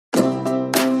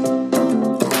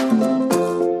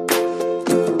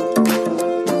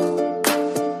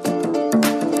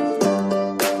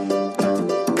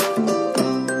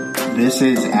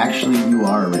This is Actually You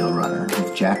Are a Real Runner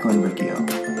with Jacqueline Riccio.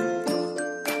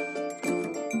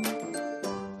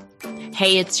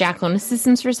 Hey, it's Jacqueline with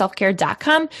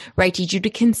systemsforselfcare.com, where I teach you to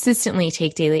consistently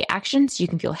take daily action so you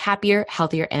can feel happier,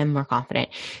 healthier, and more confident.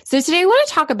 So today I want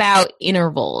to talk about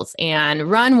intervals and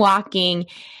run walking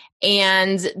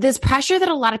and this pressure that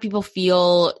a lot of people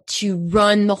feel to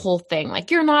run the whole thing. Like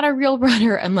you're not a real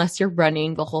runner unless you're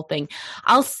running the whole thing.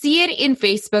 I'll see it in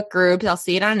Facebook groups. I'll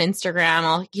see it on Instagram.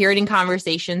 I'll hear it in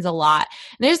conversations a lot.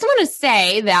 And I just want to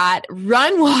say that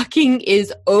run walking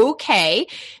is okay.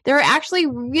 There are actually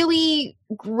really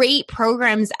great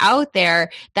programs out there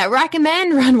that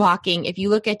recommend run walking. If you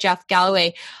look at Jeff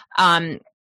Galloway, all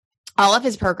of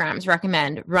his programs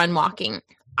recommend run walking.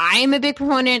 I am a big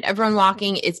proponent of run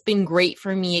walking. It's been great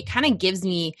for me. It kind of gives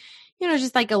me,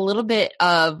 just like a little bit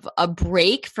of a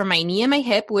break from my knee and my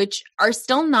hip, which are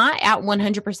still not at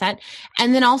 100%.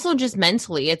 And then also just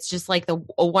mentally, it's just like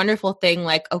a wonderful thing.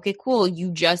 Like, okay, cool.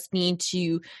 You just need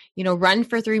to, run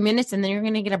for 3 minutes and then you're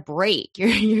going to get a break. You're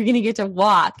going to get to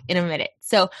walk in a minute.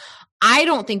 So I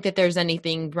don't think that there's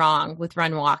anything wrong with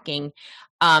run walking.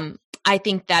 I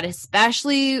think that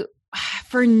especially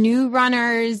for new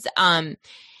runners,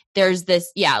 there's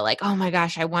this, oh my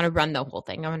gosh, I want to run the whole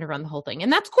thing. I want to run the whole thing.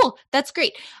 And that's cool. That's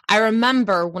great. I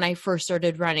remember when I first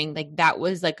started running, like that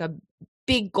was like a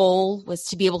big goal, was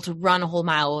to be able to run a whole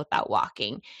mile without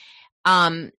walking.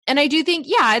 And I do think,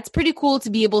 it's pretty cool to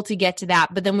be able to get to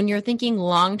that. But then when you're thinking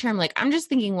long-term, like I'm just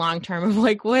thinking long-term of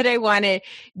like what I want to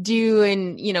do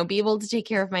and, be able to take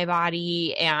care of my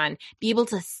body and be able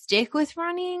to stick with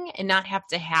running and not have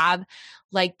to have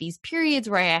like these periods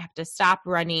where I have to stop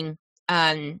running.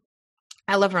 I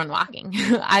love run walking.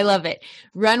 I love it.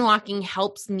 Run walking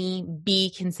helps me be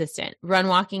consistent. Run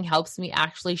walking helps me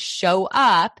actually show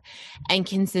up and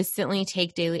consistently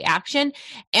take daily action.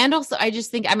 And also, I just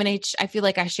think I feel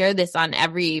like I share this on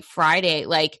every Friday.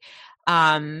 Like,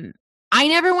 I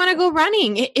never want to go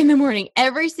running in the morning.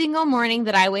 Every single morning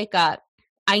that I wake up,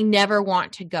 I never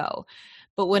want to go.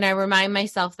 But when I remind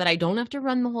myself that I don't have to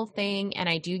run the whole thing and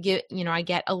I do get, I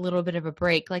get a little bit of a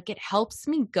break, like it helps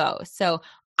me go. So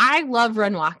I love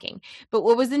run walking. But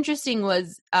what was interesting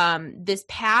was this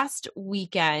past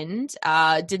weekend,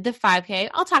 did the 5K.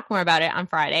 I'll talk more about it on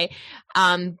Friday.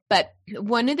 But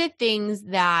one of the things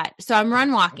so I'm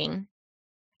run walking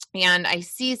and I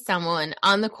see someone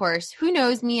on the course who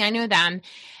knows me, I know them.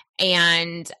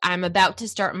 And I'm about to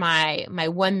start my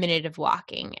 1 minute of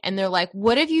walking. And they're like,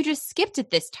 what if you just skipped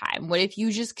it this time? What if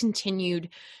you just continued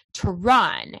to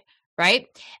run? Right.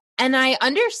 And I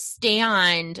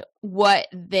understand what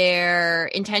their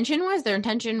intention was. Their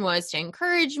intention was to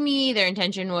encourage me. Their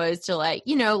intention was to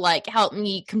help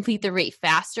me complete the rate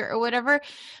faster or whatever.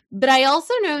 But I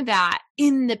also know that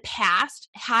in the past,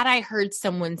 had I heard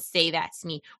someone say that to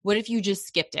me, what if you just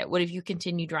skipped it? What if you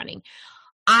continued running?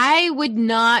 I would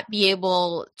not be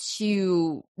able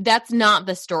to, that's not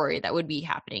the story that would be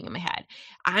happening in my head.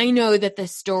 I know that the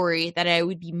story that I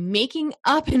would be making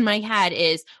up in my head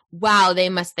is, wow, they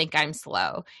must think I'm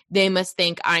slow. They must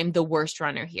think I'm the worst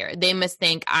runner here. They must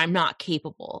think I'm not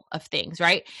capable of things,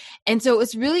 right? And so it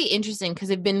was really interesting because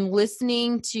I've been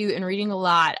listening to and reading a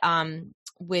lot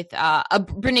with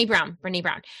Brene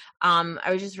Brown.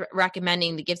 I was just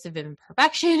recommending The Gifts of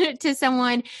Imperfection to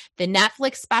someone. The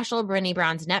Netflix special, Brene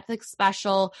Brown's Netflix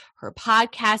special. Her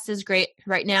podcast is great.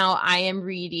 Right now I'm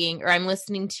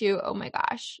listening to, oh my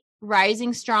gosh,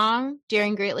 Rising Strong,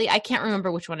 Daring Greatly. I can't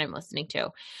remember which one I'm listening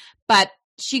to, but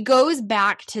she goes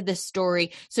back to the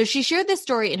story. So she shared this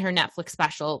story in her Netflix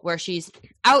special where she's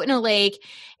out in a lake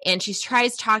and she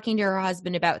tries talking to her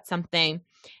husband about something.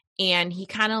 And he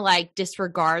kind of like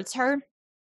disregards her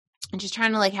and she's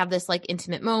trying to like have this like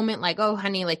intimate moment, like, oh,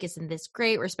 honey, like, isn't this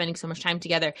great? We're spending so much time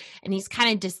together. And he's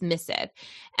kind of dismissive.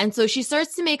 And so she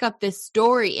starts to make up this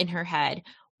story in her head.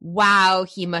 Wow,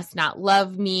 he must not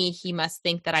love me. He must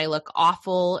think that I look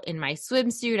awful in my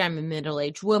swimsuit. I'm a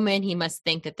middle-aged woman. He must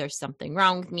think that there's something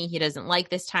wrong with me. He doesn't like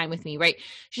this time with me, right?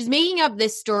 She's making up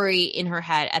this story in her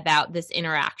head about this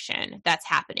interaction that's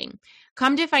happening.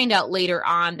 Come to find out later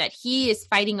on that he is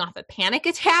fighting off a panic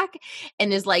attack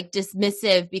and is like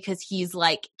dismissive because he's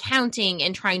like counting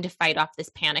and trying to fight off this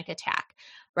panic attack,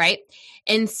 right?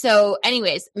 And so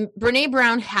anyways, Brene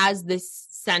Brown has this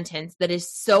sentence that is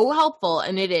so helpful,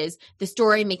 and it is the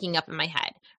story I'm making up in my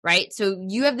head, right? So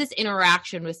you have this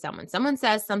interaction with someone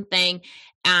says something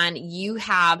and you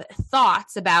have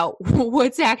thoughts about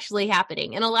what's actually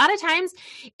happening. And a lot of times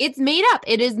it's made up.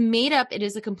 It is made up. It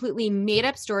is a completely made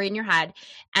up story in your head,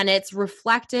 and it's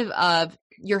reflective of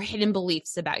your hidden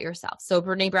beliefs about yourself. So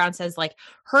Brene Brown says like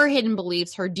her hidden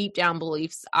beliefs, her deep down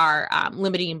beliefs are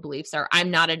limiting beliefs are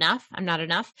I'm not enough,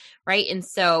 right? And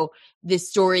so this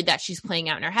story that she's playing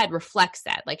out in her head reflects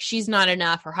that. Like she's not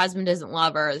enough, her husband doesn't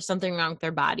love her, there's something wrong with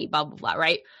her body, blah, blah, blah,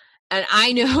 right? And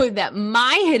I know that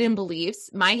my hidden belief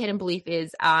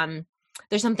is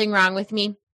there's something wrong with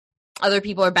me. Other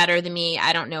people are better than me.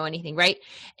 I don't know anything, right?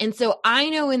 And so I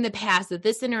know in the past that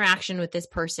this interaction with this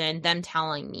person, them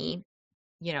telling me,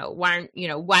 why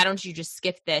don't you just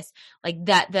skip this? Like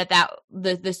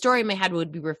the story in my head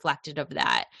would be reflected of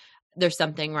that. There's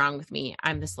something wrong with me.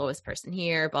 I'm the slowest person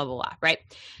here, blah, blah, blah, right?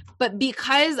 But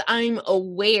because I'm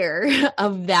aware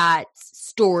of that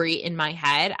story in my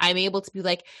head, I'm able to be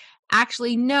like,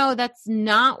 actually, no, that's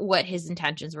not what his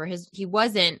intentions were. He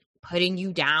wasn't putting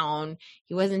you down.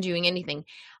 He wasn't doing anything.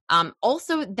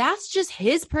 Also, that's just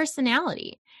his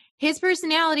personality. His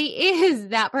personality is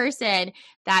that person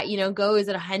that, goes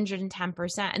at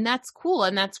 110%. And that's cool.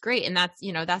 And that's great. And that's,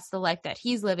 that's the life that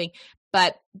he's living.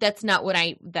 But that's not what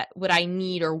I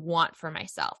need or want for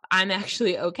myself. I'm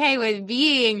actually okay with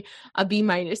being a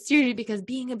B- student because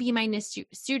being a B-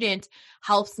 student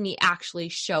helps me actually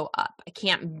show up. I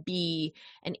can't be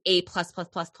an A+++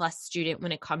 student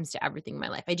when it comes to everything in my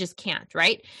life. I just can't,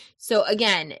 right? So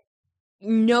again,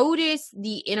 notice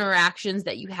the interactions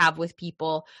that you have with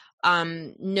people.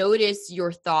 Notice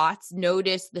your thoughts,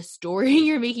 notice the story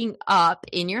you're making up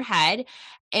in your head,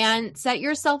 and set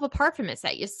yourself apart from it.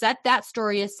 Set that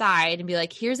story aside and be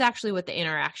like, here's actually what the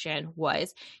interaction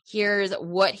was. Here's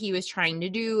what he was trying to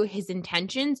do, his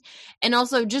intentions. And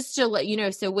also just to let you know,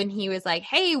 so when he was like,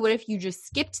 hey, what if you just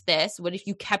skipped this? What if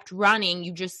you kept running?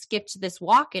 You just skipped this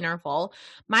walk interval.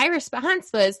 My response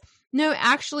was, no,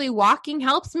 actually walking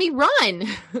helps me run.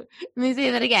 Let me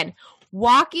say that again.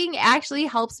 Walking actually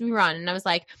helps me run. And I was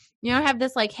like, I have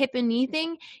this like hip and knee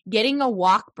thing. Getting a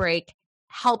walk break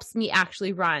helps me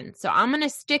actually run. So I'm going to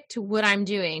stick to what I'm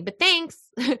doing. But thanks.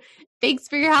 Thanks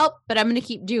for your help. But I'm going to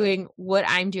keep doing what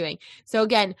I'm doing. So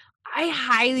again, I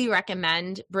highly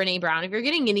recommend Brene Brown. If you're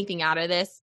getting anything out of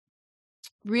this,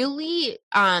 really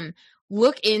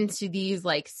look into these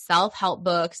like self-help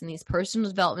books and these personal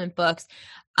development books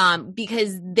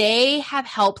because they have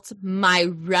helped my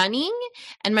running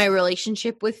and my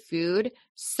relationship with food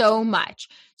so much.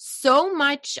 So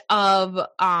much of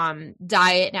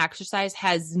diet and exercise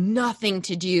has nothing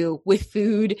to do with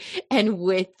food and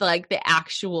with like the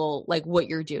actual like what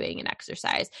you're doing in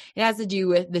exercise. It has to do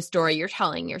with the story you're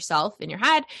telling yourself in your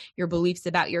head, your beliefs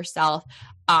about yourself,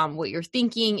 what you're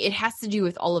thinking. It has to do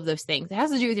with all of those things. It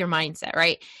has to do with your mindset,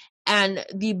 right? And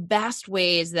the best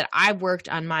ways that I've worked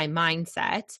on my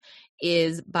mindset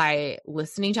is by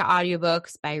listening to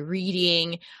audiobooks, by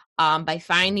reading, by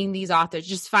finding these authors,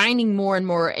 just finding more and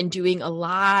more and doing a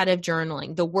lot of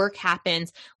journaling. The work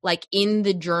happens like in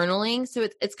the journaling. So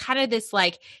it's kind of this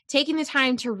like taking the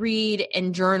time to read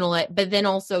and journal it, but then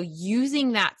also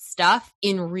using that stuff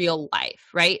in real life,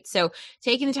 right? So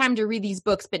taking the time to read these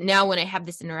books, but now when I have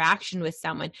this interaction with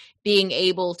someone, being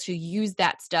able to use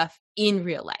that stuff in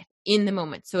real life, in the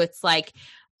moment. So it's like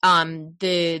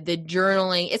the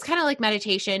journaling, it's kind of like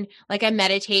meditation. Like I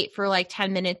meditate for like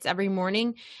 10 minutes every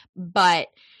morning, but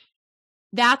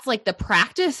that's like the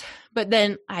practice. But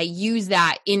then I use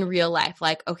that in real life.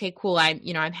 Like, okay, cool. I'm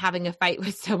having a fight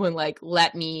with someone, like,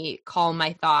 let me calm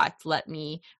my thoughts.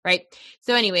 Right.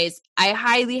 So anyways, I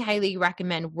highly, highly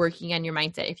recommend working on your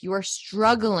mindset. If you are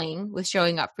struggling with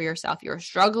showing up for yourself, you're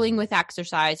struggling with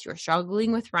exercise, you're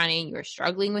struggling with running, you're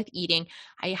struggling with eating,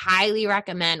 I highly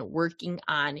recommend working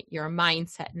on your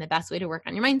mindset. And the best way to work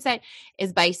on your mindset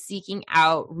is by seeking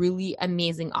out really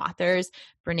amazing authors.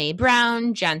 Brene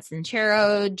Brown, Jen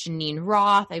Sincero, Janine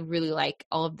Roth. I really like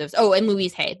all of those. Oh, and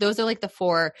Louise Hay. Those are like the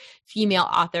 4 female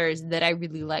authors that I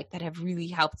really like that have really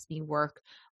helped me work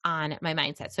on my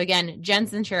mindset. So again, Jen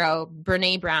Sincero,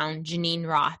 Brene Brown, Janine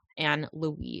Roth, and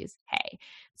Louise Hay.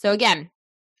 So again,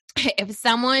 if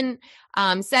someone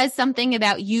says something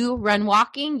about you run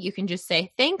walking, you can just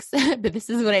say thanks, but this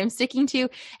is what I'm sticking to.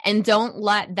 And don't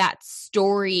let that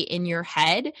story in your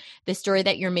head, the story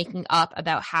that you're making up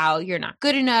about how you're not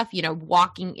good enough,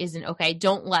 walking isn't okay.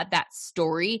 Don't let that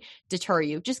story deter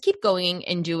you. Just keep going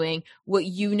and doing what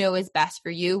you know is best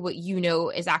for you, what you know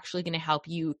is actually going to help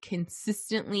you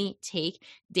consistently take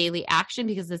daily action,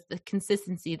 because it's the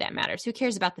consistency that matters. Who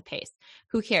cares about the pace?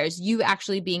 Who cares? You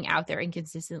actually being out there and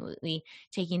consistently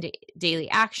taking daily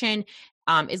action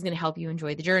is going to help you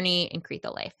enjoy the journey and create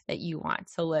the life that you want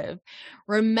to live.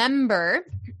 Remember,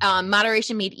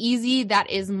 Moderation Made Easy, that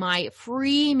is my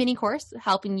free mini course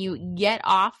helping you get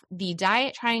off the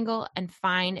diet triangle and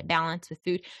find balance with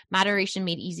food. Moderation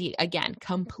Made Easy, again,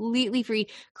 completely free.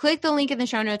 Click the link in the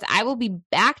show notes. I will be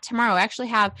back tomorrow. I actually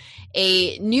have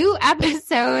a new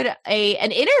episode,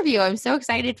 an interview. I'm so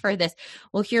excited for this.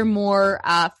 We'll hear more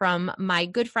from my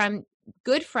good friend,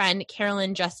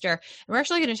 Carolyn Juster. And we're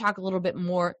actually going to talk a little bit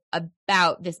more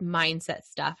about this mindset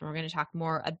stuff. And we're going to talk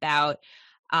more about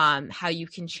how you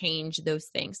can change those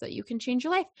things so that you can change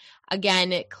your life.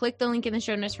 Again, click the link in the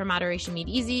show notes for Moderation Made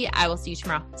Easy. I will see you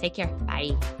tomorrow. Take care.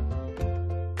 Bye.